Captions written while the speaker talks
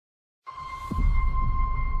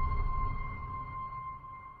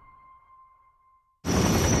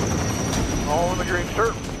dream,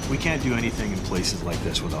 sir. We can't do anything in places like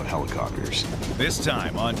this without helicopters. This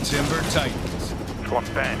time on Timber Titans. It's one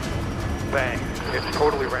bang. Bang. It's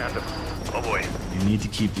totally random. Oh boy. You need to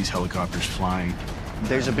keep these helicopters flying.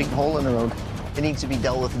 There's a big hole in the road. It needs to be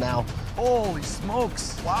dealt with now. Holy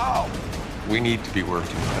smokes. Wow. We need to be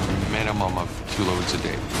working a minimum of 2 loads a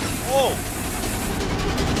day. Whoa.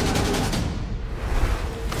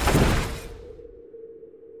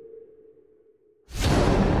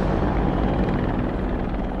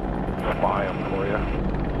 Spy them for you.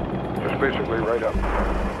 Just basically right up.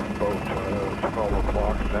 About 12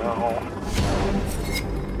 o'clock now.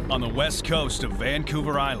 On the west coast of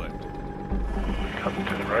Vancouver Island. Coming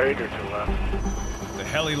to the right or to the left? The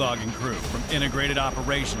heli logging crew from Integrated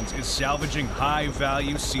Operations is salvaging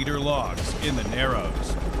high-value cedar logs in the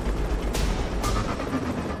Narrows.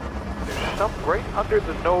 There's some right under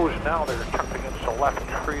the nose now. They're tucked against the left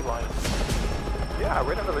tree line. Yeah,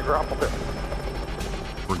 right under the grapple bit.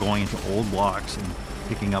 We're going into old blocks and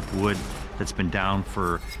picking up wood that's been down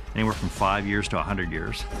for anywhere from 5 years to 100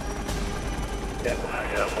 years. Yeah,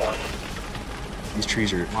 I got one. These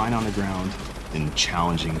trees are lying on the ground in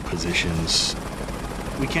challenging positions.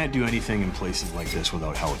 We can't do anything in places like this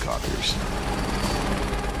without helicopters.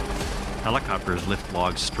 Helicopters lift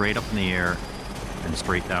logs straight up in the air and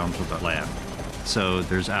straight down to the land. So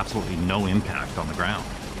there's absolutely no impact on the ground.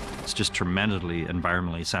 It's just tremendously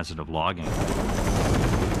environmentally sensitive logging.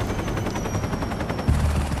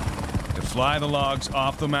 To fly the logs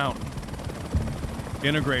off the mountain,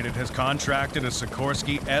 Integrated has contracted a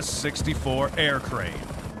Sikorsky S-64 air crane,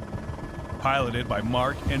 piloted by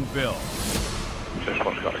Mark and Bill. This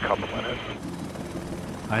one's got a couple in it.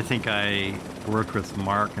 I think I worked with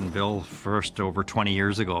Mark and Bill first over 20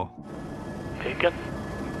 years ago. Bacon?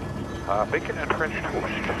 Bacon and French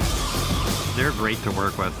toast. They're great to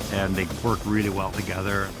work with, and they work really well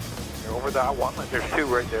together. You're over that one. There's two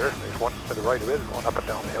right there. There's one to the right of it and one up and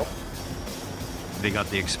down the hill. They got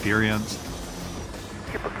the experience.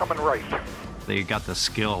 Keep her coming right. They got the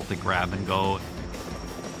skill to grab and go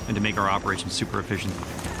and to make our operations super efficient.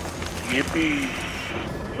 Yippee.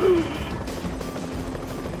 Woo.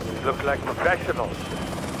 Look like professionals.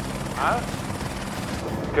 Huh?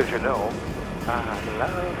 Because you know, I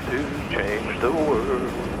love to change the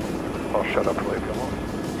world. I'll shut up and leave you alone.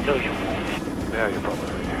 No, you won't. Yeah, you're probably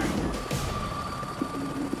right here.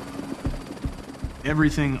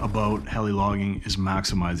 Everything about heli logging is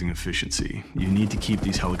maximizing efficiency. You need to keep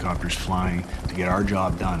these helicopters flying to get our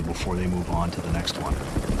job done before they move on to the next one.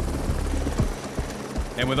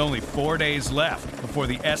 And with only 4 days left before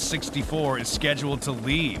the S-64 is scheduled to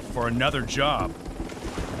leave for another job,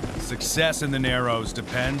 success in the Narrows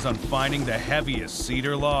depends on finding the heaviest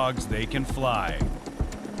cedar logs they can fly.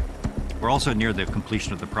 We're also near the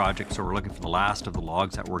completion of the project, so we're looking for the last of the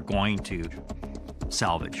logs that we're going to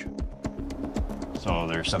salvage. So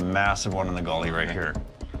there's a massive one in the gully right here.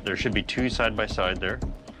 There should be 2 side by side there.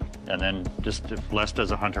 And then just if Les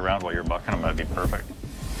does a hunt around while you're bucking them, that'd be perfect.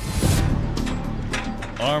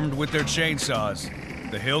 Armed with their chainsaws,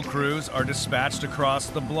 the hill crews are dispatched across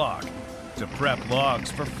the block to prep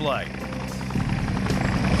logs for flight.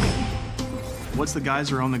 Once the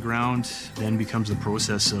guys are on the ground, then becomes the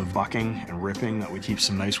process of bucking and ripping that would keep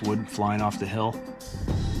some nice wood flying off the hill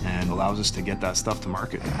and allows us to get that stuff to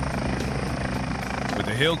market. With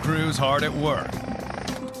the hill crews hard at work,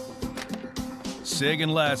 Sig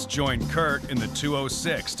and Les join Kurt in the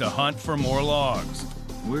 206 to hunt for more logs.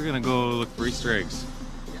 We're gonna go look for Easter eggs.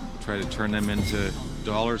 Try to turn them into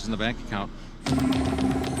dollars in the bank account.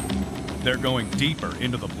 They're going deeper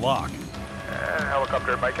into the block.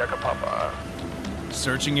 Helicopter, Mike Echo Papa.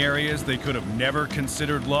 Searching areas they could have never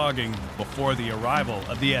considered logging before the arrival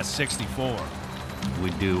of the S-64.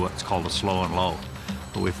 We do what's called a slow and low.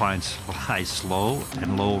 But we find high slow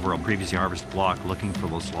and low over a previously harvested block looking for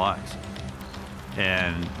those logs.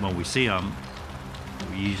 And when we see them,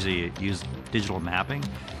 we usually use digital mapping,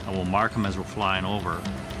 and we'll mark them as we're flying over.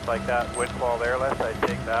 Like that windfall there, Les, I'd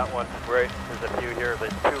take that one. Right, there's a few here,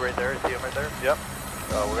 there's 2 right there, see them right there? Yep.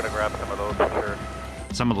 We're gonna grab some of those for sure.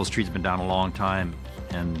 Some of those trees have been down a long time,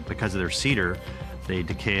 and because of their cedar, they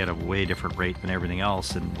decay at a way different rate than everything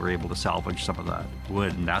else, and we're able to salvage some of that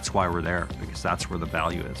wood, and that's why we're there, because that's where the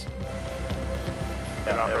value is.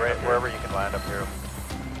 And on the right, wherever you can land up here.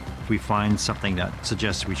 If we find something that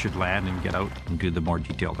suggests we should land and get out and do the more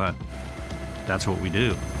detailed hunt, that's what we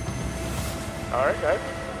do. All right, guys.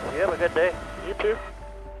 You have a good day. You too.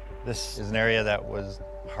 This is an area that was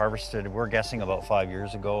harvested, we're guessing about 5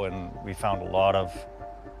 years ago, and we found a lot of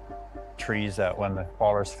trees that when the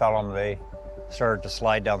fallers fell on them, they started to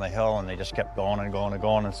slide down the hill and they just kept going and going and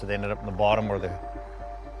going, and so they ended up in the bottom where the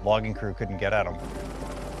logging crew couldn't get at them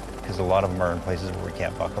because a lot of them are in places where we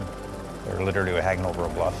can't buck them. They're literally hanging over a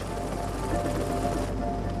bluff.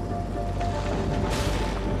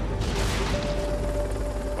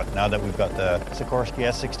 But now that we've got the Sikorsky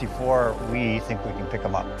S64, we think we can pick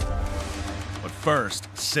them up. But first,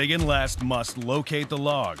 Sig and Lest must locate the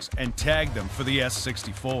logs and tag them for the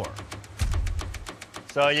S64.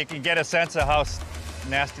 So you can get a sense of how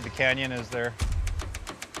nasty the canyon is there.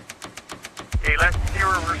 Hey, let's see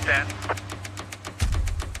where we're standing.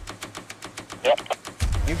 Yep.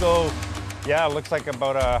 You go, yeah, it looks like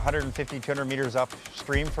about 150, 200 meters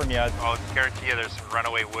upstream from you. I'll guarantee you there's some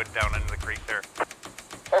runaway wood down into the creek there.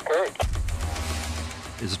 Okay.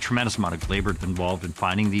 There's a tremendous amount of labor involved in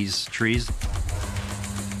finding these trees.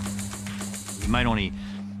 You might only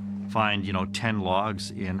find, 10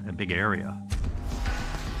 logs in a big area.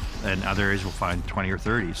 And other areas will find 20 or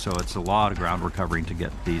 30, so it's a lot of ground we're covering to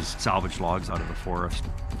get these salvage logs out of the forest.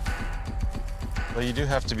 Well, you do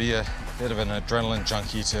have to be a bit of an adrenaline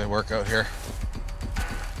junkie to work out here.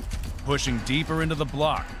 Pushing deeper into the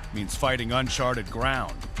block means fighting uncharted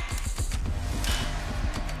ground.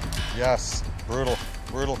 Yes,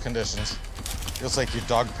 brutal conditions. Feels like you're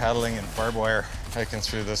dog paddling in barbed wire, hiking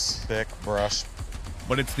through this thick brush.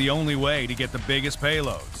 But it's the only way to get the biggest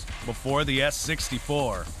payloads before the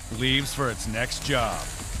S64 leaves for its next job.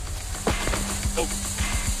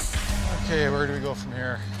 Okay, where do we go from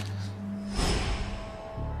here?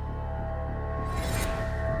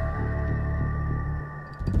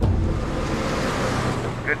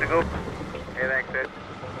 Good to go? Hey, thanks, Ed.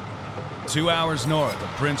 2 hours north of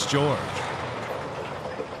Prince George.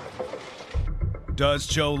 Does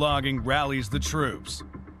Joe Logging rallies the troops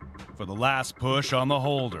for the last push on the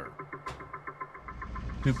holder.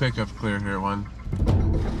 2 pickups clear here, 1.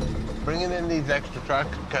 Bringing in these extra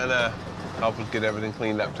trucks kind of help us get everything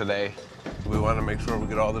cleaned up today. We want to make sure we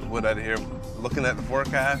get all this wood out of here. Looking at the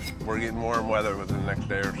forecast, we're getting warm weather within the next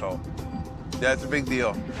day or so. Yeah, it's a big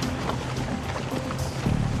deal.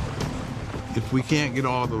 If we can't get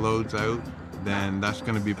all the loads out, then that's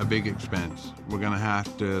going to be a big expense. We're going to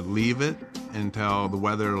have to leave it until the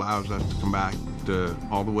weather allows us to come back to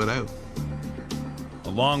haul the wood out.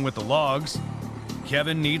 Along with the logs,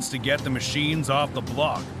 Kevin needs to get the machines off the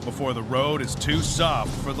block before the road is too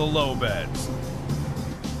soft for the low beds.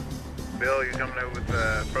 Bill, you coming out with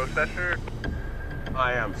the processor?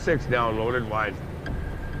 I am 6 downloaded wide.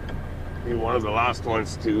 Be one of the last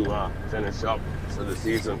ones to finish up for the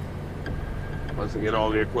season. Once we get all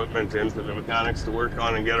the equipment in for the mechanics to work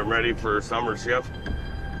on and get them ready for summer shift.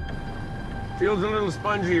 Feels a little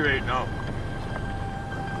spongy right now.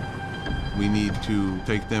 We need to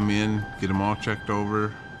take them in, get them all checked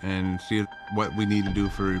over, and see what we need to do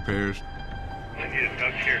for repairs. I need a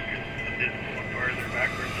duck here. This one farther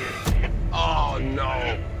backwards here. Oh,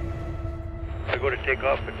 no. I go to take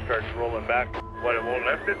off, it starts rolling back. What, it won't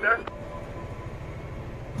lift it there?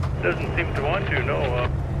 Doesn't seem to want to, no.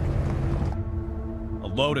 A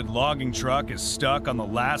loaded logging truck is stuck on the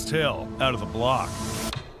last hill out of the block.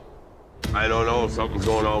 I don't know if something's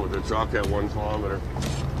going on with the truck at 1 kilometer.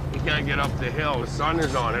 You can't get up the hill. The sun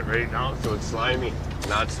is on it right now, so it's slimy.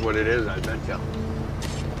 That's what it is, I bet you.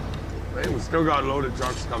 Hey, we still got loaded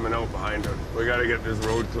trucks coming out behind us. We gotta get this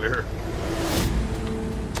road clear.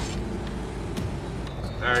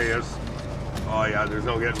 There he is. Oh yeah, there's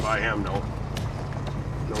no getting by him, no.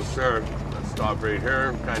 No, sir. Let's stop right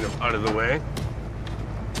here, kind of out of the way.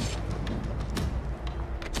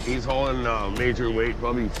 He's hauling major weight,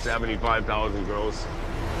 probably 75,000 gross.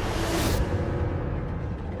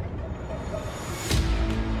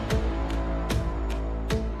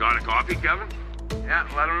 Got a coffee, Kevin? Yeah,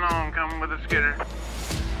 let him know I'm coming with a skidder.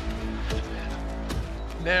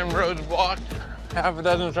 Damn road's blocked. Half a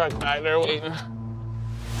dozen trucks back there waiting.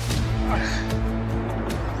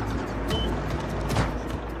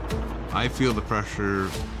 I feel the pressure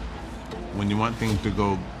when you want things to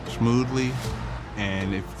go smoothly,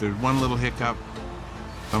 and if there's one little hiccup,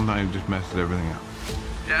 sometimes it just messes everything up.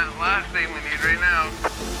 Yeah, last thing we need right now.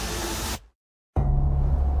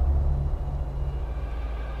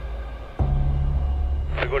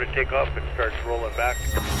 I go to take off, it starts rolling back.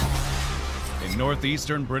 In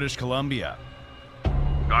northeastern British Columbia,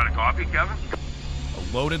 Got a coffee, Kevin?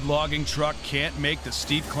 a loaded logging truck can't make the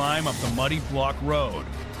steep climb up the muddy block road.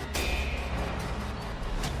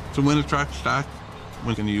 So when a truck's stuck,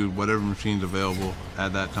 we can use whatever machine's available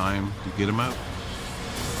at that time to get them out.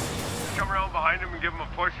 Come around behind him and give him a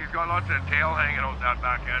push. He's got lots of tail hanging out that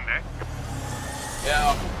back end, eh?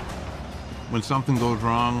 Yeah. When something goes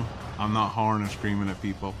wrong, I'm not hollering and screaming at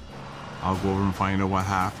people. I'll go over and find out what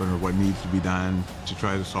happened or what needs to be done to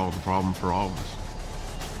try to solve the problem for all of us.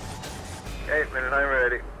 8-minute, I'm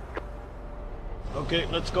ready. Okay,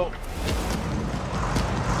 let's go.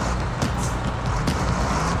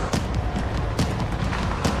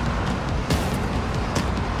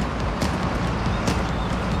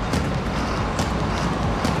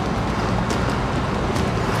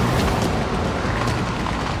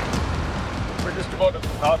 We're just about at the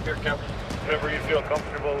top here, Kevin. Whenever you feel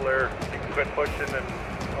comfortable there, you can quit pushing and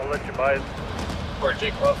I'll let you by or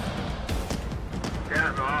take off.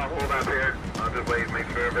 Yeah, no, I'll hold up here. I'll just wait and make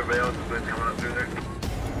sure everybody else is good coming up through there.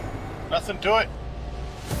 Nothing to it.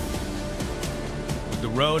 With the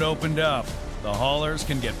road opened up, the haulers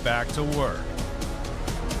can get back to work.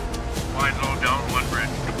 Wide low down one bridge.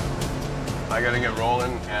 I gotta get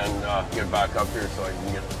rolling and get back up here so I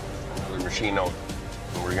can get another machine out.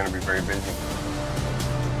 And we're gonna be very busy.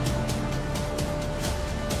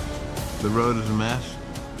 The road is a mess.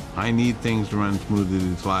 I need things to run smoothly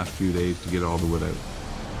these last few days to get all the wood out.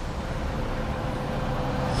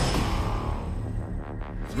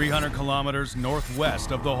 300 kilometers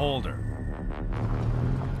northwest of the Holder.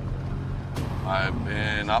 I've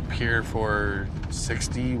been up here for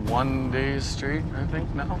 61 days straight, I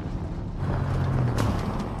think now.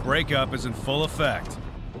 Breakup is in full effect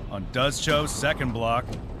on Duzcho's second block,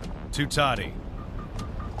 Tutati.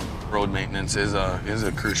 Road maintenance is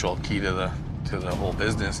a crucial key to the whole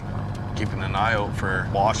business. Keeping an eye out for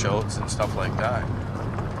washouts and stuff like that.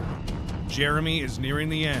 Jeremy is nearing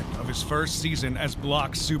the end of his first season as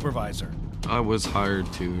block supervisor. I was hired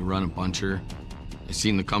to run a buncher. I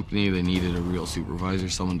seen the company, they needed a real supervisor,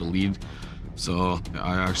 someone to lead. So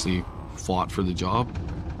I actually fought for the job.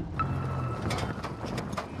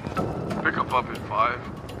 Pick up at 5.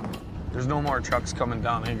 There's no more trucks coming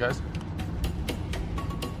down, hey guys?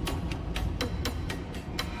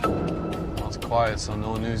 Well, it's quiet, so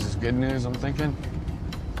no news is good news, I'm thinking.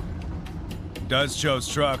 Duzcho's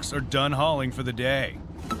trucks are done hauling for the day.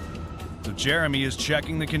 So Jeremy is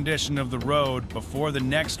checking the condition of the road before the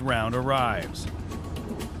next round arrives.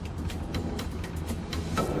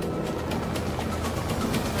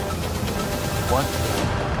 What?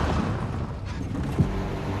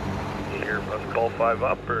 You hear us call 5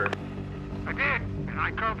 up or? I did, and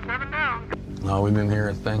I called 7 down. No, we didn't hear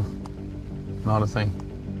a thing. Not a thing.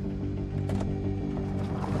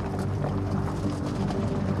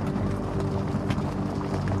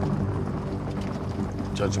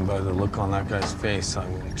 Judging by the look on that guy's face,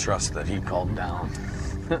 I'm going to trust that he called down.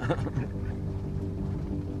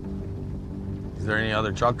 Is there any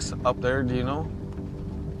other trucks up there, do you know?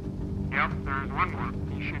 Yep, there's one more.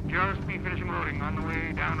 You should just be finishing loading on the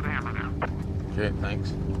way down to the hammer now. Okay,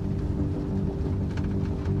 thanks.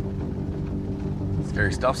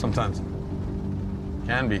 Scary stuff sometimes.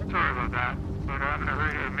 Can be. Sorry about that, but I'm in a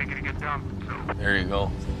hurry to make it get done, so. There you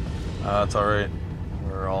go. That's all right.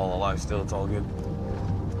 We're all alive still, it's all good.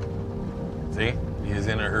 See, he was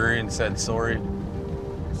in a hurry and said sorry.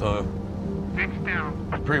 So, Fix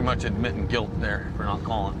down. pretty much admitting guilt there for not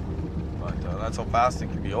calling. But that's how fast it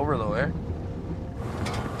can be over though, eh?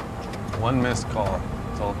 One missed call,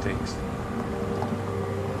 that's all it takes.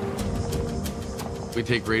 We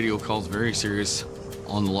take radio calls very serious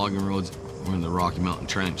on the logging roads. We're in the Rocky Mountain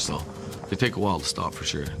Trench, so they take a while to stop for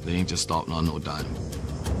sure. They ain't just stopping on no dime.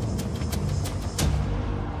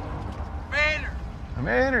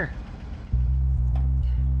 Commander!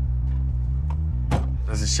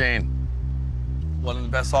 This is Shane. One of the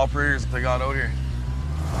best operators they got out here.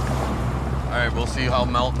 All right, we'll see how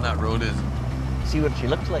melting that road is. See what she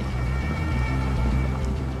looks like.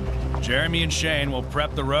 Jeremy and Shane will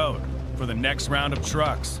prep the road for the next round of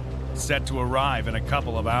trucks, set to arrive in a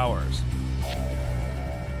couple of hours.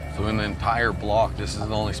 So in the entire block, this is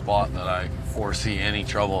the only spot that I foresee any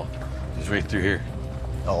trouble, is right through here.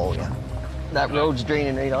 Oh, yeah. That road's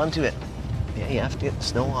draining right onto it. Yeah, you have to get the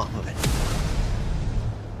snow off of it.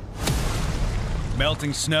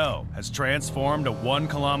 Melting snow has transformed a 1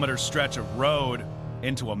 kilometer stretch of road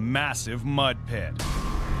into a massive mud pit.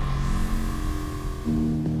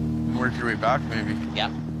 Work your way back, maybe.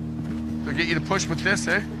 Yeah. So get you to push with this,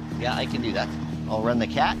 eh? Yeah, I can do that. I'll run the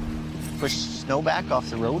cat, push snow back off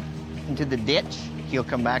the road into the ditch. He'll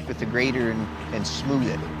come back with the grader and smooth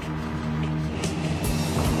it.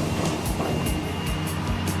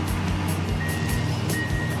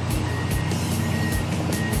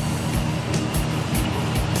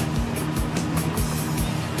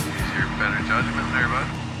 Better judgment there, bud.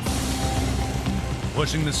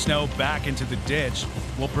 Pushing the snow back into the ditch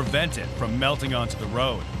will prevent it from melting onto the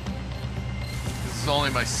road. This is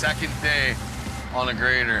only my second day on a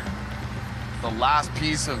grader. The last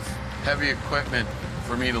piece of heavy equipment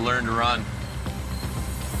for me to learn to run.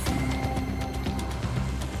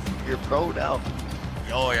 You're pro now.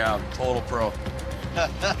 Oh yeah, total pro.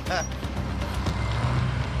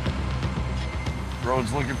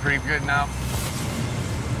 Road's looking pretty good now.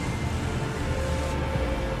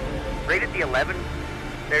 Right at the 11,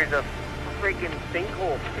 there's a freaking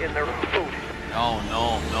sinkhole in the road. No,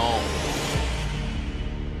 no, no.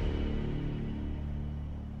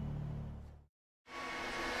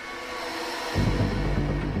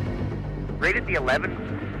 Right at the 11,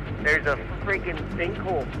 there's a freaking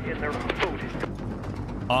sinkhole in the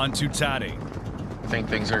road. On to Taddy. I think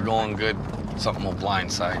things are going good. Something will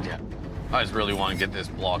blindside you. I just really want to get this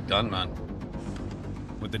block done, man.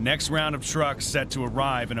 With the next round of trucks set to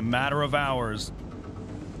arrive in a matter of hours,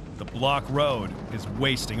 the block road is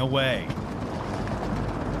wasting away.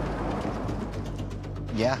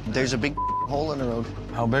 Yeah, there's a big hole in the road.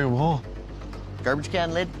 How big of a hole? Garbage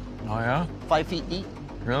can lid. Oh yeah? 5 feet deep.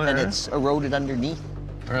 Really? And it's eroded underneath.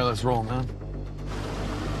 All right, let's roll, man.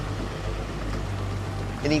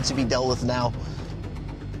 It needs to be dealt with now.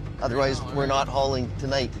 Otherwise, we're not hauling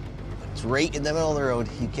tonight. It's right in the middle of the road.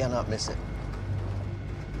 You cannot miss it.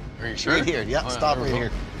 Are you sure? Right here. Yeah, Oh, stop yeah, right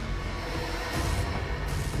here.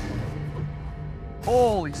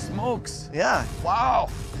 Holy smokes. Yeah. Wow.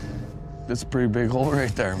 That's a pretty big hole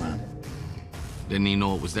right there, man. Didn't even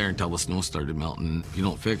know it was there until the snow started melting. If you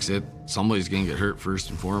don't fix it, somebody's gonna get hurt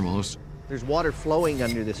first and foremost. There's water flowing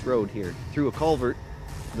under this road here through a culvert.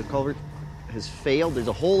 The culvert has failed. There's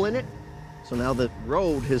a hole in it. So now the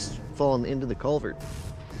road has fallen into the culvert.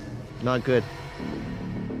 Not good.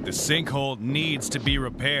 The sinkhole needs to be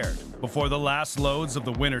repaired before the last loads of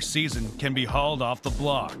the winter season can be hauled off the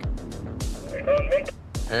block.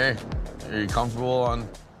 Hey, are you comfortable on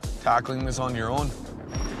tackling this on your own?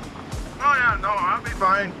 Oh yeah, no, I'll be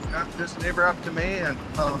fine. Just neighbor up to me and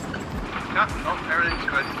yeah, no, everything's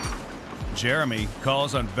good. Jeremy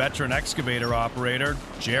calls on veteran excavator operator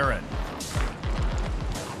Jared.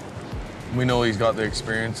 We know he's got the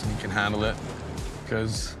experience and he can handle it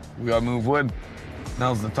because we gotta move wood.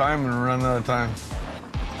 Now's the time and we're running out of time.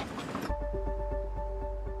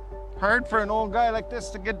 Hard for an old guy like this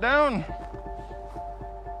to get down.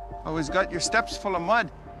 Always got your steps full of mud.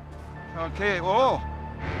 Okay, whoa.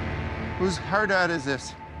 Whose hard hat is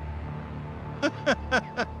this?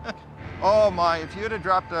 Oh my, if you'd have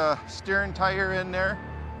dropped a steering tire in there,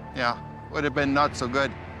 yeah, would have been not so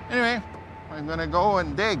good. Anyway, I'm gonna go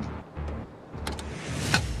and dig.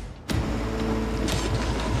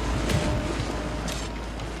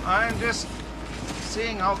 I'm just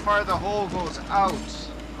seeing how far the hole goes out,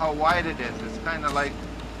 how wide it is. It's kind of like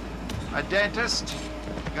a dentist.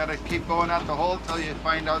 You gotta keep going at the hole till you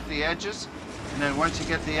find out the edges. And then once you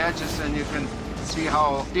get the edges, then you can see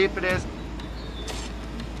how deep it is.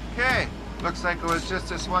 Okay, looks like it was just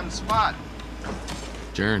this one spot.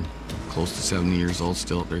 Jared, close to 70 years old,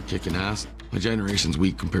 still up there kicking ass. My generation's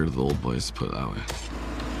weak compared to the old boys, put it that way.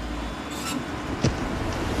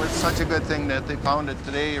 It's such a good thing that they found it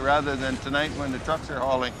today rather than tonight when the trucks are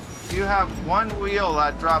hauling. If you have one wheel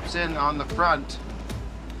that drops in on the front,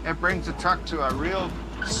 it brings the truck to a real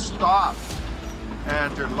stop.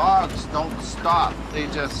 And if your logs don't stop, they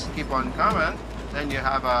just keep on coming, then you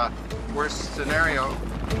have a worse scenario.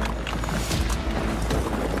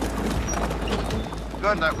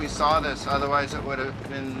 Good that we saw this, otherwise it would have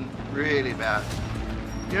been really bad.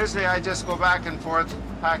 Usually I just go back and forth,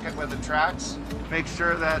 pack it with the tracks, make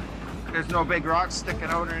sure that there's no big rocks sticking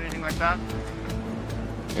out or anything like that.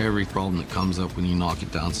 Every problem that comes up when you knock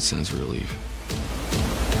it down is a sense of relief.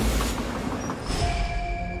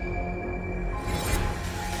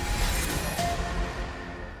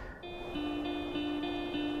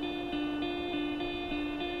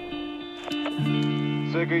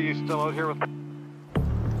 Sig, are you still out here with...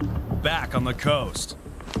 Back on the coast,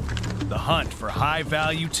 the hunt for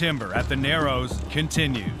high-value timber at the Narrows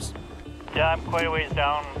continues. Yeah, I'm quite a ways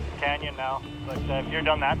down the canyon now, but if you're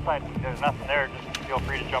down that side, there's nothing there, just feel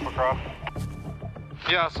free to jump across.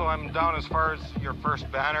 Yeah, so I'm down as far as your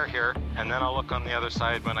first banner here, and then I'll look on the other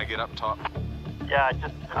side when I get up top. Yeah,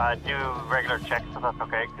 just do regular checks if that's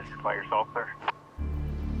okay, just by yourself there.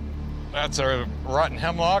 That's a rotten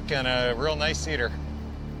hemlock and a real nice cedar.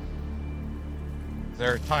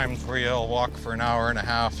 There are times where you'll walk for an hour and a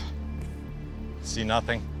half, see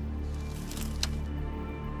nothing.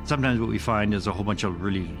 Sometimes what we find is a whole bunch of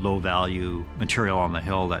really low value material on the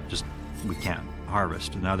hill that just we can't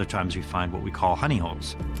harvest. And other times we find what we call honey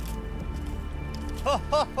holes.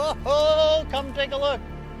 Oh, come take a look.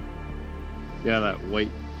 Yeah, that white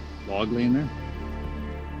log laying there.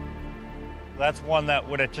 That's one that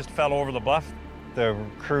would have just fell over the bluff. The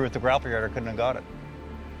crew at the grapple yard couldn't have got it.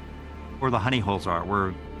 Where the honey holes are,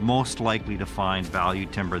 we're most likely to find value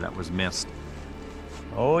timber that was missed.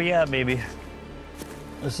 Oh yeah, baby.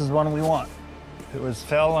 This is one we want. It was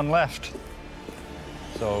fell and left.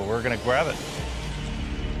 So we're gonna grab it.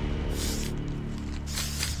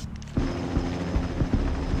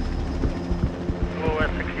 Hello,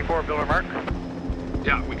 S64, Bill or Mark?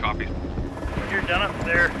 Yeah, we copy. You're done up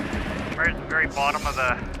there, right at the very bottom of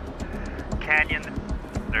the canyon.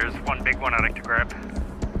 There's one big one I'd like to grab.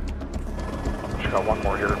 Just got one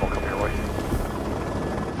more here and we'll come your way.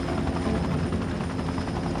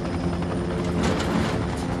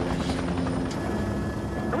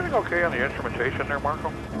 Everything okay on the instrumentation there,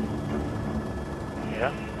 Marco?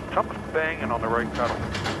 Yeah. Something's banging on the right pedal.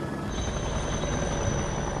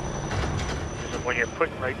 Is it when you're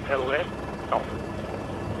putting right pedal in? No.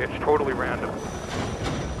 It's totally random.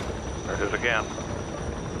 There it is again.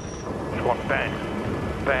 Just going bang,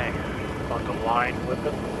 bang. On the line with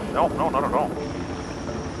it? No, not at all.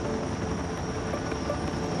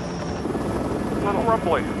 A little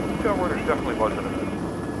rumbling. Yeah, where there's definitely wasn't it.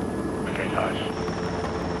 Okay, nice.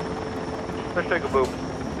 Let's take a boop.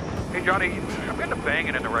 Hey Johnny, I'm getting a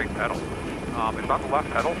banging in the right pedal. It's on the left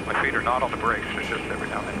pedal. My feet are not on the brakes. It's just every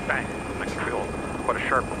now and then bang. I can feel quite a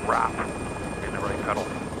sharp rap in the right pedal.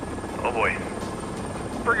 Oh boy.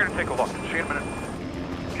 We're gonna take a look. See you in a minute.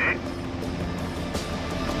 Okay.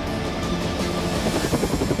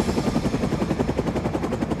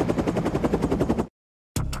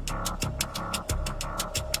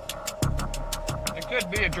 It could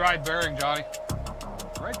be a dry bearing, Johnny.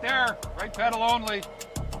 Right there, right pedal only.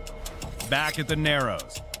 Back at the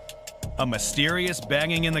Narrows, a mysterious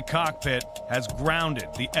banging in the cockpit has grounded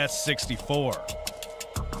the S64.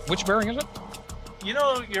 Which bearing is it? You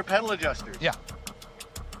know your pedal adjusters? Yeah.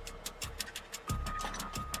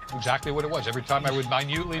 Exactly what it was. Every time I would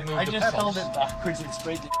minutely move I the just pedals. held it backwards and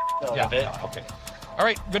sprayed the out Yeah, of it. yeah, okay. All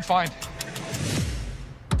right, good find.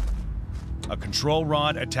 A control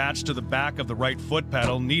rod attached to the back of the right foot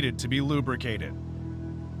pedal needed to be lubricated.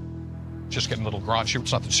 Just getting a little ground shoot,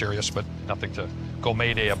 something serious, but nothing to go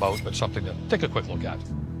mayday about, but something to take a quick look at.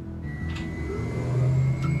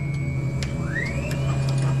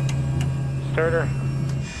 Starter,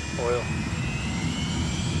 oil.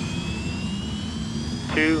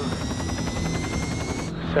 2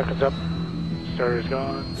 seconds up. Starter's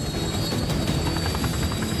gone.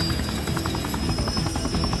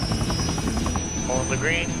 All in the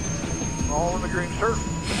green. All in the green, sir.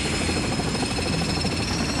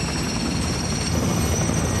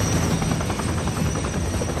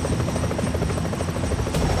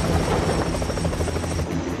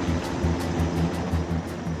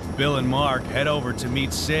 Bill and Mark head over to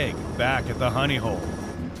meet Sig back at the honey hole.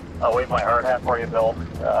 I'll wave my hard hat for you, Bill,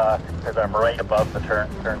 because I'm right above the turn.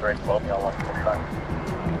 Turn's right above me. I'll look to the front.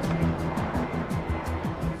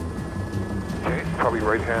 Okay, probably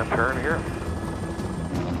right-hand turn here.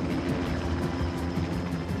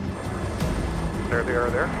 There they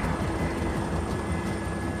are there.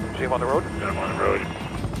 See him on the road? Got him on the road.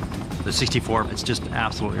 The 64, it's just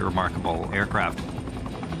absolutely remarkable aircraft.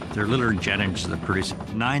 They're little jet engines that produce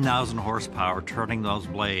 9,000 horsepower turning those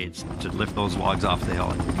blades to lift those logs off the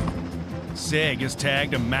hill. Sig has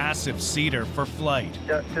tagged a massive cedar for flight.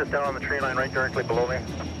 Just down on the tree line right directly below me.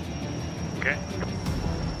 Okay.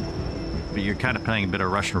 But you're kind of playing a bit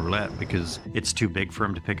of Russian roulette because it's too big for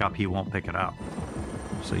him to pick up. He won't pick it up.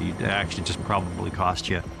 So you'd actually just probably cost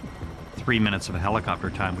you 3 minutes of helicopter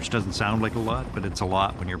time, which doesn't sound like a lot, but it's a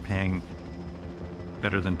lot when you're paying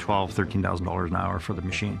better than $12,000, $13,000 an hour for the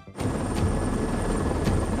machine.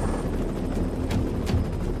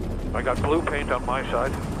 I got blue paint on my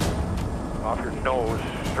side. Off your nose,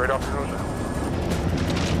 straight off your nose.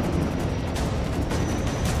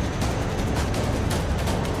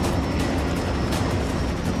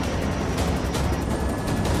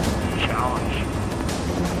 Challenge.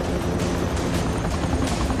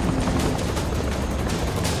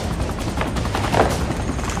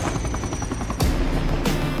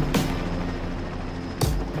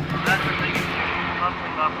 That's the thing.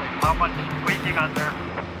 Lovely. How much weight you got there?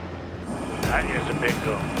 That is a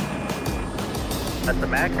bingo. That's a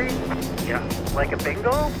maxi? Yeah. Like a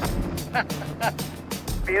bingo?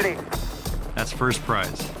 Beauty. That's first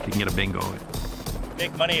prize, if you can get a bingo.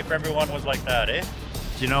 Big money if everyone was like that, eh?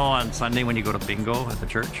 Do you know on Sunday when you go to bingo at the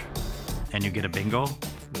church and you get a bingo?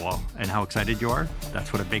 Wow, and how excited you are?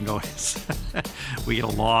 That's what a bingo is. We get a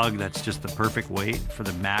log that's just the perfect weight for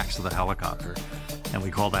the max of the helicopter, and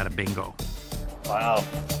we call that a bingo. Wow.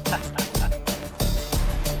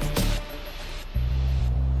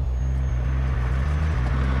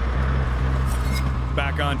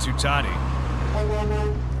 Back on Tutati.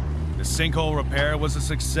 The sinkhole repair was a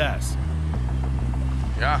success.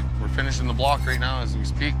 Yeah, we're finishing the block right now as we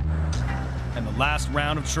speak. And the last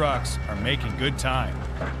round of trucks are making good time.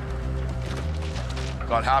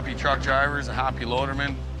 Got happy truck drivers, a happy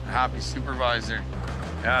loaderman, a happy supervisor.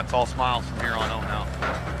 Yeah, it's all smiles from here on out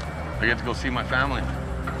now. I get to go see my family.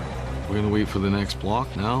 We're gonna wait for the next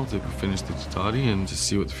block now to finish the Tutati and just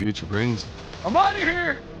see what the future brings. I'm out of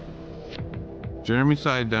here! Jeremy's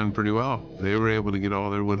side done pretty well. They were able to get all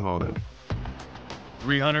their wood hauled in.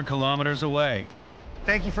 300 kilometers away.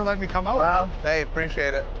 Thank you for letting me come out. Well, hey,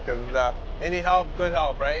 appreciate it. Because any help, good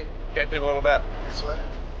help, right? Get me a little bit.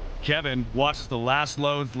 Kevin watches the last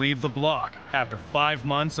loads leave the block after 5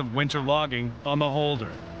 months of winter logging on the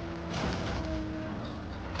Holder.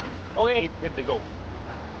 Okay, good to go.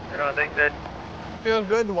 I don't think that. Feels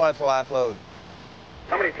good to watch the last load.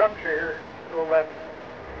 How many trucks are here? Still left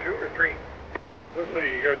 2 or 3? Looks like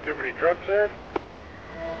you got too many trucks there.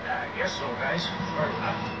 I guess so, guys.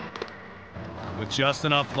 With just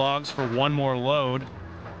enough logs for one more load,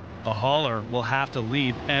 the hauler will have to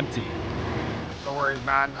leave empty. No worries,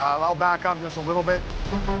 man. I'll back up just a little bit.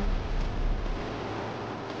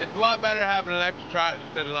 It's a lot better having an extra truck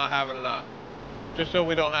instead of not having enough. Just so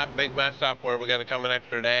we don't have a big mess up where we got to come an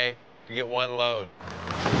extra day to get one load.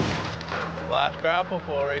 Last grapple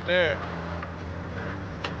full right there.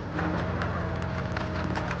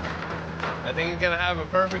 I think it's gonna have a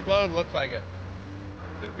perfect load, looks like it.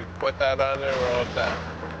 If we put that on there, we're all set.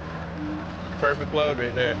 Perfect load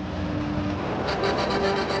right there.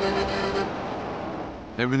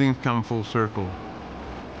 Everything's come full circle.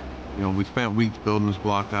 You know, we spent weeks building this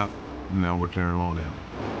block up, and now we're tearing it all down.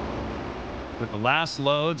 With the last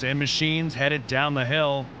loads and machines headed down the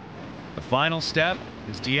hill, the final step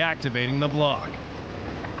is deactivating the block.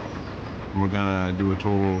 We're gonna do a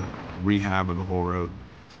total rehab of the whole road.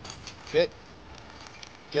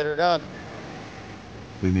 Get her done.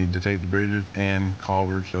 We need to take the bridges and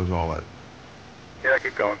culverts, those all out. Yeah,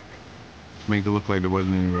 keep going. Make it look like there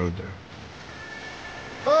wasn't any road there.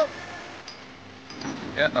 Oh.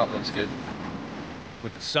 Yeah, no, that's good.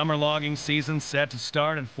 With the summer logging season set to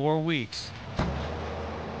start in 4 weeks, the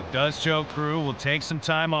Does Joe crew will take some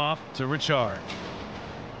time off to recharge.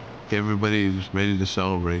 Everybody's ready to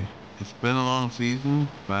celebrate. It's been a long season,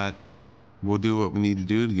 but we'll do what we need to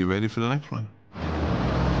do to get ready for the next one.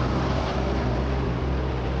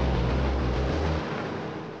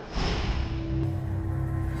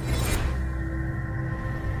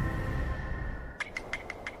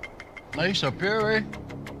 Nice up here, eh?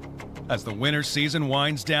 As the winter season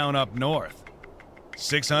winds down up north,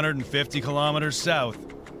 650 kilometers south.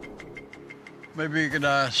 Maybe you could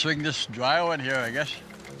swing this dry one here, I guess.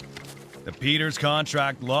 The Peters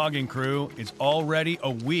Contract logging crew is already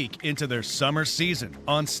a week into their summer season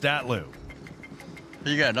on Statlu.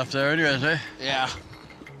 You got enough there anyways, eh? Yeah.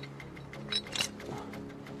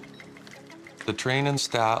 The train in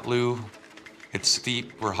Statlu, it's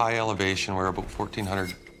steep. We're high elevation. We're about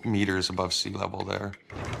 1,400 meters above sea level there.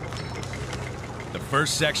 The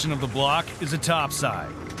first section of the block is a topside,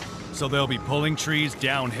 so they'll be pulling trees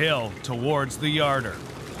downhill towards the yarder.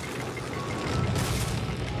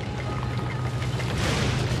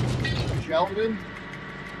 Sheldon?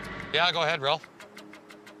 Yeah, go ahead, Ralph.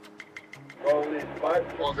 All these mud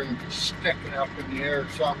fucking sticking up in the air,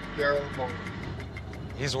 something terrible.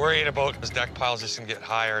 He's worried about his deck piles just gonna get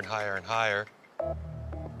higher and higher and higher.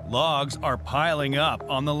 Logs are piling up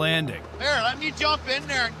on the landing. Here, let me jump in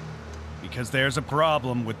there. Because there's a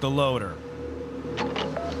problem with the loader.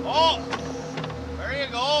 Oh, there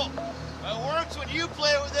you go. It works when you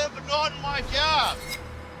play with it, but not in my job.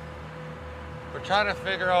 We're trying to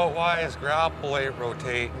figure out why his grapple ain't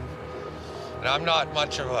rotating. And I'm not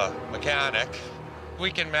much of a mechanic.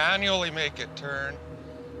 We can manually make it turn,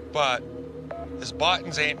 but his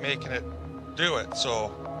buttons ain't making it do it.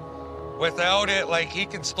 So without it, like, he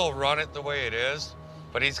can still run it the way it is,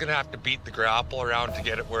 but he's gonna have to beat the grapple around to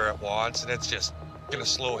get it where it wants, and it's just gonna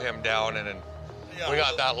slow him down. And then we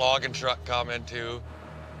got that logging truck coming too.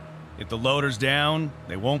 If the loader's down,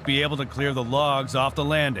 they won't be able to clear the logs off the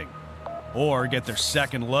landing or get their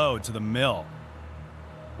second load to the mill.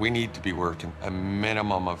 We need to be working a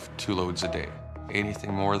minimum of 2 loads a day.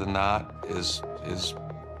 Anything more than that is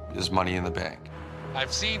money in the bank.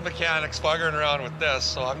 I've seen mechanics buggering around with this,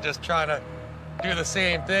 so I'm just trying to do the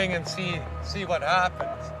same thing and see what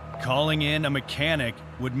happens. Calling in a mechanic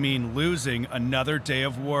would mean losing another day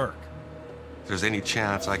of work. If there's any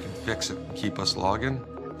chance I can fix it and keep us logging,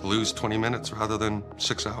 lose 20 minutes rather than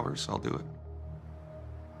 6 hours, I'll do it.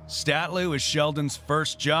 Statlu is Sheldon's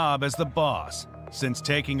first job as the boss since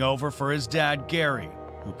taking over for his dad, Gary,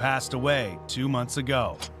 who passed away 2 months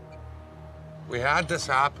ago. We had this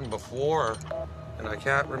happen before, and I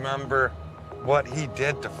can't remember what he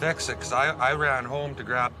did to fix it, because I ran home to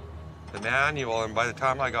grab the manual, and by the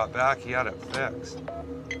time I got back, he had it fixed.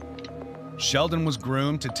 Sheldon was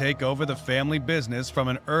groomed to take over the family business from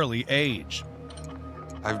an early age.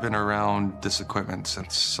 I've been around this equipment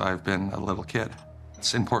since I've been a little kid.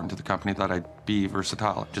 It's important to the company that I be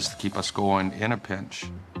versatile, just to keep us going in a pinch.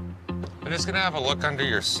 I'm just gonna have a look under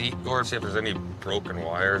your seat, Gord, see if there's any broken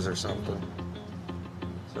wires or something.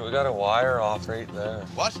 So we got a wire off right there.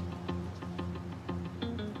 What?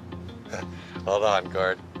 Hold on,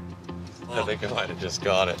 Gord. I think I might have just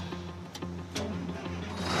got it.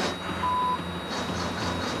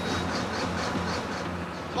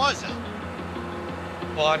 What was it?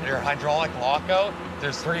 Well, on your hydraulic lockout,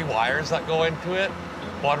 there's 3 wires that go into it.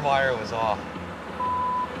 1 wire was off.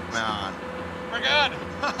 Man. We're good.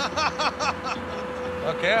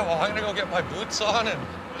 Okay, well, I'm gonna go get my boots on and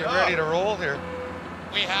get ready to roll here.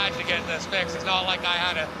 We had to get this fixed. It's not like I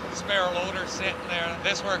had a spare loader sitting there.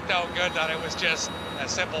 This worked out good that it was just a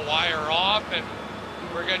simple wire off and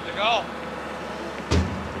we're good to go.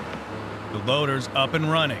 The loader's up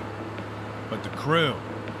and running, but the crew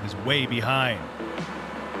is way behind.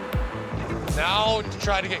 Now to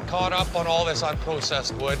try to get caught up on all this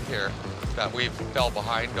unprocessed wood here that we fell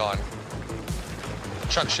behind on.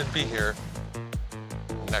 Chuck should be here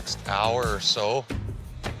next hour or so.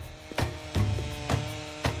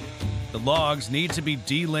 The logs need to be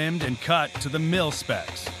delimbed and cut to the mill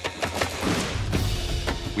specs.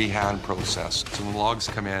 We hand process. So when the logs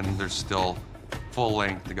come in, they're still full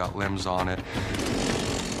length, they got limbs on it.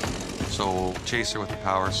 So Chaser with the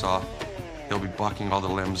power saw, he'll be bucking all the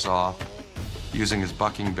limbs off, using his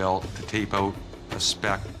bucking belt to tape out a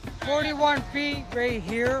spec. 41 feet right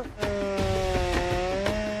here.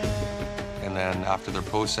 And then after they're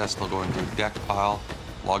processed, they'll go into a deck pile,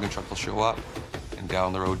 logging truck will show up, and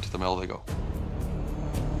down the road to the mill they go.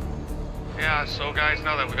 Yeah, so guys,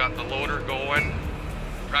 now that we got the loader going,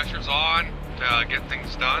 pressure's on to get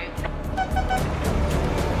things done.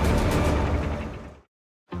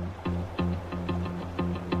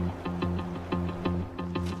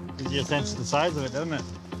 Gives you a sense of the size of it, doesn't it?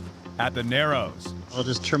 At the Narrows. I'll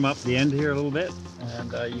just trim up the end here a little bit,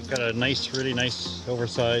 and you've got a nice, really nice,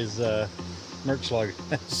 oversized merch log.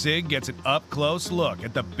 Sig gets an up-close look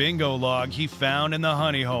at the bingo log he found in the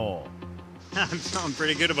honey hole. I'm feeling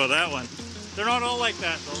pretty good about that one. They're not all like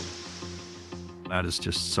that, though. That is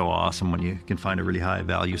just so awesome when you can find a really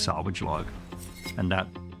high-value salvage log. And that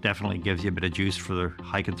definitely gives you a bit of juice for the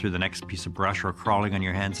hiking through the next piece of brush or crawling on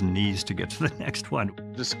your hands and knees to get to the next one.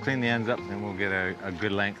 Just clean the ends up and we'll get a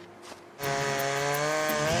good length.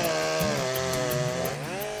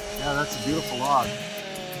 Yeah, that's a beautiful log.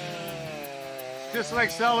 Just like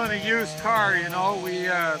selling a used car, you know, we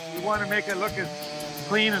want to make it look as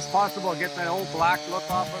clean as possible, get that old black look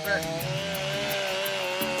off of it.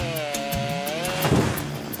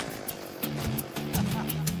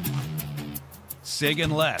 Sig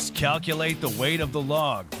and Les calculate the weight of the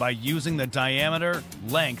log by using the diameter,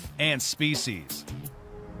 length, and species.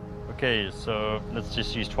 Okay, so let's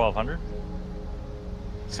just use 1,200.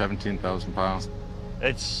 17,000 pounds.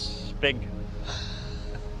 It's big.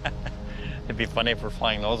 It'd be funny if we're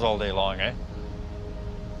flying those all day long, eh?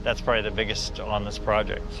 That's probably the biggest on this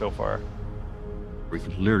project so far. We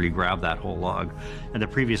could literally grab that whole log. And the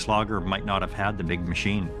previous logger might not have had the big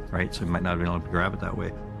machine, right? So he might not have been able to grab it that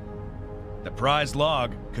way. The prized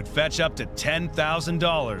log could fetch up to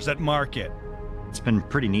 $10,000 at market. It's been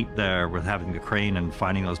pretty neat there with having the crane and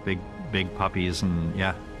finding those big puppies, and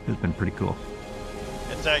yeah, it's been pretty cool.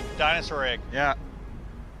 It's a dinosaur egg. Yeah.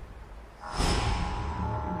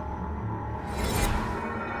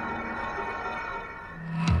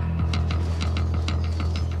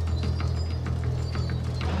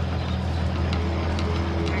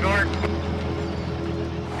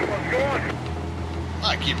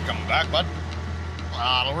 I keep coming back, bud.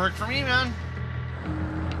 That'll work for me, man.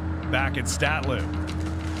 Back at Statloop.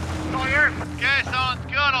 Oh, here. Okay, sounds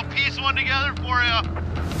good. I'll piece one together for you.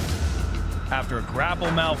 After a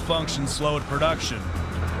grapple malfunction slowed production,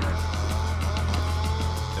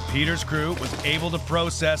 the Peters crew was able to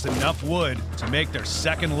process enough wood to make their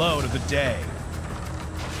second load of the day.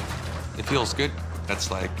 It feels good.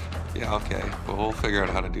 That's like, yeah, okay, well, we'll figure out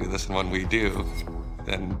how to do this, and when we do,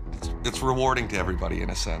 then it's rewarding to everybody in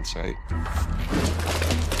a sense, right?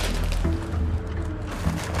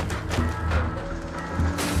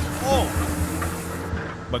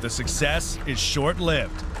 Oh! But the success is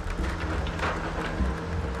short-lived.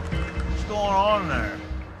 What's going on there?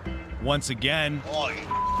 Once again, Oh,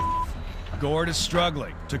 Gord is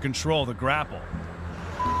struggling to control the grapple.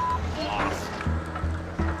 oh off.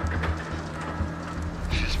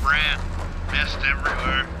 She's ran. Mist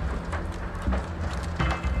everywhere.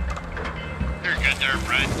 You're good there,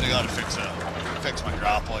 Brent. I gotta fix my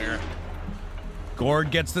grapple here.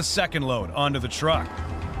 Gord gets the second load onto the truck.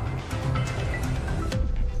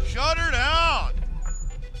 Shut her down!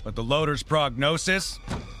 But the loader's prognosis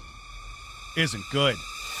isn't good.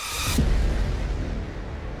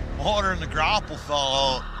 Motor and the grapple fell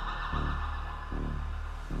out.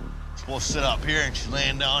 Supposed to sit up here and she's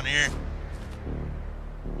laying down here.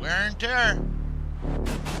 Wear and tear.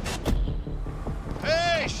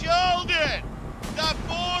 Hey, Sheldon! That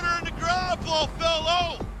motor and the grapple fell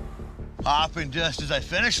out! Happened just as I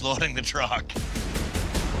finished loading the truck.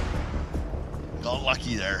 Got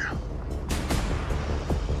lucky there.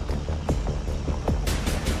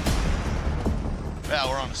 Yeah,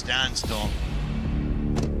 we're on a standstill.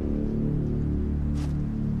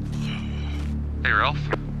 Hey, Ralph.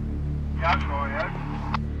 Yeah, go ahead.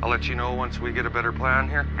 I'll let you know once we get a better plan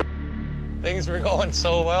here. Things were going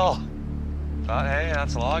so well. Thought, hey,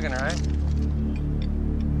 that's logging, right?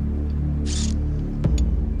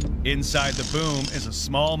 Inside the boom is a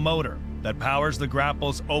small motor that powers the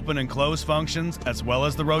grapple's open and close functions as well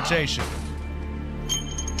as the rotation.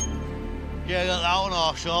 Yeah, I got that one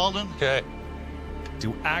off, Sheldon. Okay.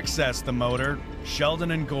 To access the motor,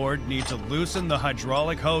 Sheldon and Gord need to loosen the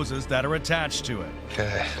hydraulic hoses that are attached to it.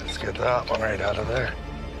 Okay, let's get that one right out of there.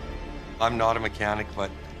 I'm not a mechanic,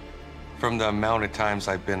 but from the amount of times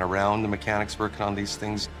I've been around the mechanics working on these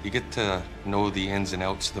things, you get to know the ins and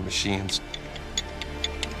outs of the machines.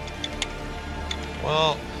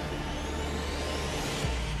 Well,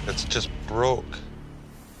 it's just broke.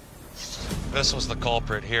 This was the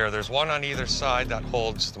culprit here. There's one on either side that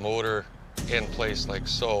holds the motor in place like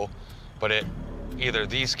so, but either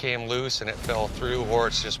these came loose and it fell through, or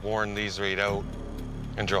it's just worn these right out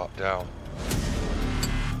and dropped down.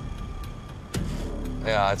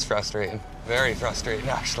 Yeah, it's frustrating. Very frustrating,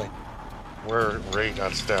 actually. We're right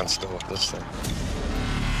at a standstill with this thing.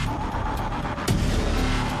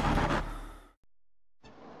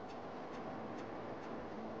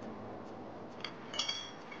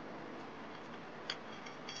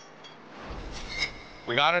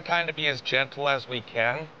 We gotta kind of be as gentle as we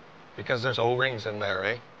can because there's O-rings in there,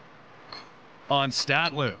 eh? On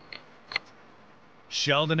Statlu,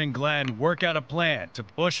 Sheldon and Glenn work out a plan to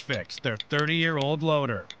bush fix their 30-year-old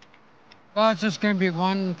loader. Well, it's just gonna be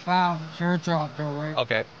one foul teardrop though, right?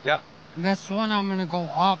 Okay, yeah. This one I'm gonna go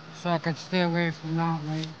up so I can stay away from that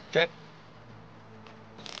way. Okay.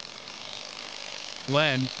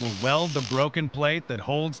 Glenn will weld the broken plate that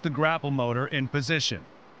holds the grapple motor in position.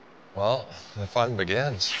 Well, the fun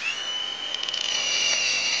begins.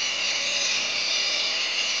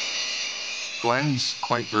 Glenn's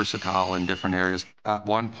quite versatile in different areas. At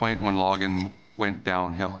one point when logging went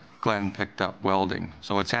downhill, Glenn picked up welding.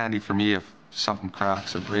 So it's handy for me if something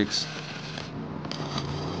cracks or breaks.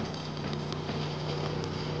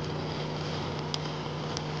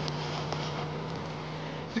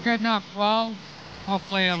 It's a good enough weld.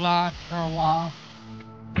 Hopefully it'll last for a while.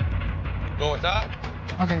 Go with that?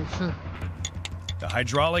 Okay, sure. The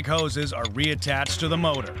hydraulic hoses are reattached to the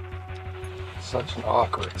motor. Such an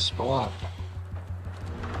awkward spot.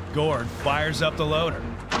 Gord fires up the loader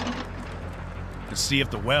to see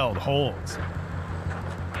if the weld holds.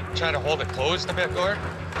 Try to hold it closed a bit, Gord.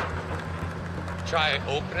 Try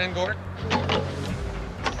opening, Gord.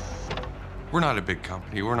 We're not a big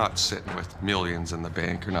company. We're not sitting with millions in the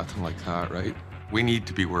bank or nothing like that, right? We need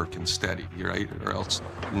to be working steady, right? Or else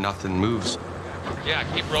nothing moves. Yeah,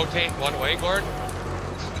 keep rotating one way, Gord.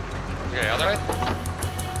 Okay, other way.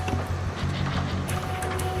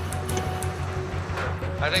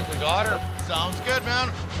 I think we got her. Sounds good, man.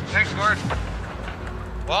 Thanks, Gord.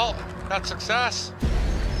 Well, that's success.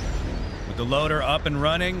 With the loader up and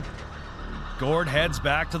running, Gord heads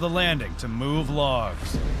back to the landing to move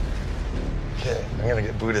logs. Okay, I'm gonna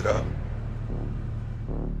get booted up.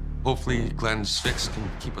 Hopefully Glenn's fix can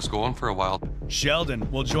keep us going for a while.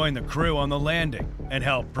 Sheldon will join the crew on the landing and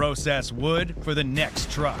help process wood for the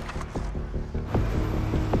next truck.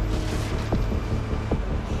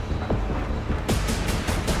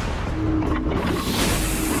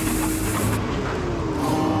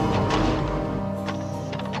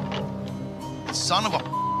 Son of a...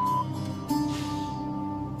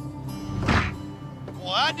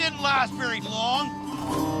 Well, that didn't last very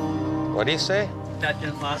long. What do you say? That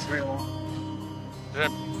didn't last very long. Did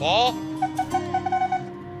it fall?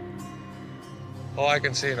 Oh, I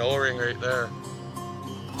can see an O-ring right there.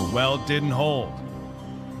 The weld didn't hold.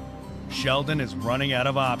 Sheldon is running out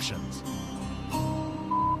of options.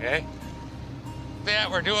 Okay. fit.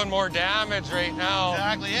 We're doing more damage right now.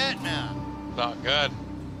 Exactly it, man. Not good.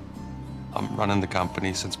 I'm running the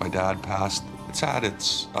company since my dad passed. It's had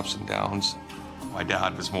its ups and downs. My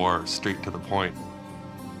dad was more straight to the point.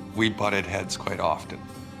 We butted heads quite often.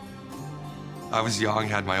 I was young,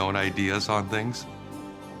 had my own ideas on things.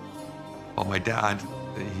 Well, my dad,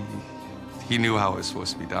 he knew how it was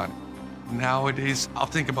supposed to be done. Nowadays, I'll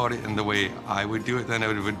think about it in the way I would do it, then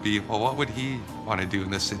it would be, well, what would he want to do in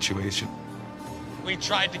this situation? We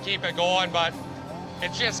tried to keep it going, but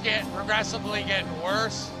it's just progressively getting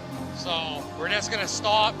worse. So we're just gonna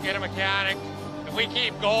stop, get a mechanic. If we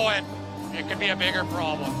keep going, it could be a bigger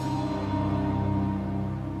problem.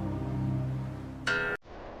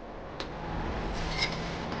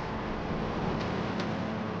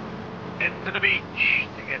 Into the beach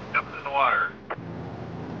to get up in the water.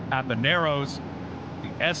 At the Narrows, the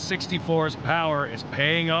S64's power is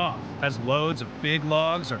paying off as loads of big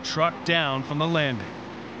logs are trucked down from the landing.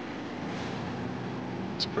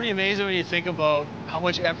 It's pretty amazing when you think about how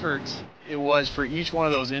much effort it was for each one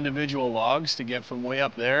of those individual logs to get from way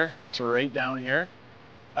up there to right down here.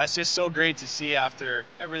 That's just so great to see after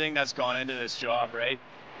everything that's gone into this job, right?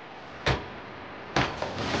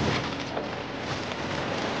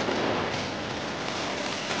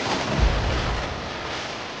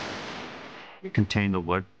 We contain the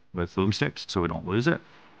wood with boom sticks so we don't lose it.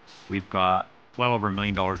 We've got well over $1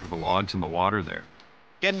 million worth of logs in the water there.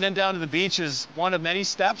 Getting them down to the beach is one of many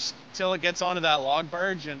steps until it gets onto that log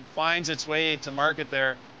barge and finds its way to market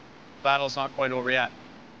there. Battle's not quite over yet.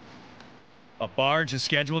 A barge is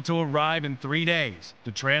scheduled to arrive in 3 days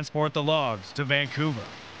to transport the logs to Vancouver.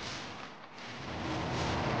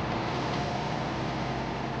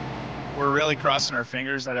 We're really crossing our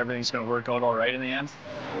fingers that everything's going to work out all right in the end.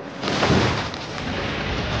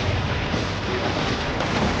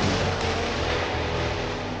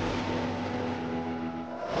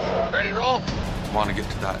 Ready to roll? I want to get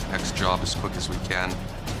to that next job as quick as we can.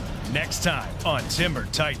 Next time on Timber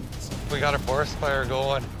Titans. We got a forest fire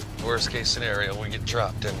going. Worst case scenario, we get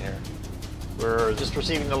trapped in here. We're just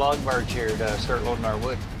receiving the log barge here to start loading our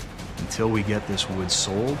wood. Until we get this wood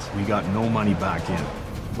sold, we got no money back in.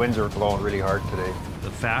 Winds are blowing really hard today. The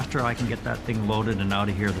faster I can get that thing loaded and out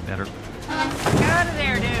of here, the better. Get out of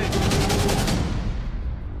there, dude.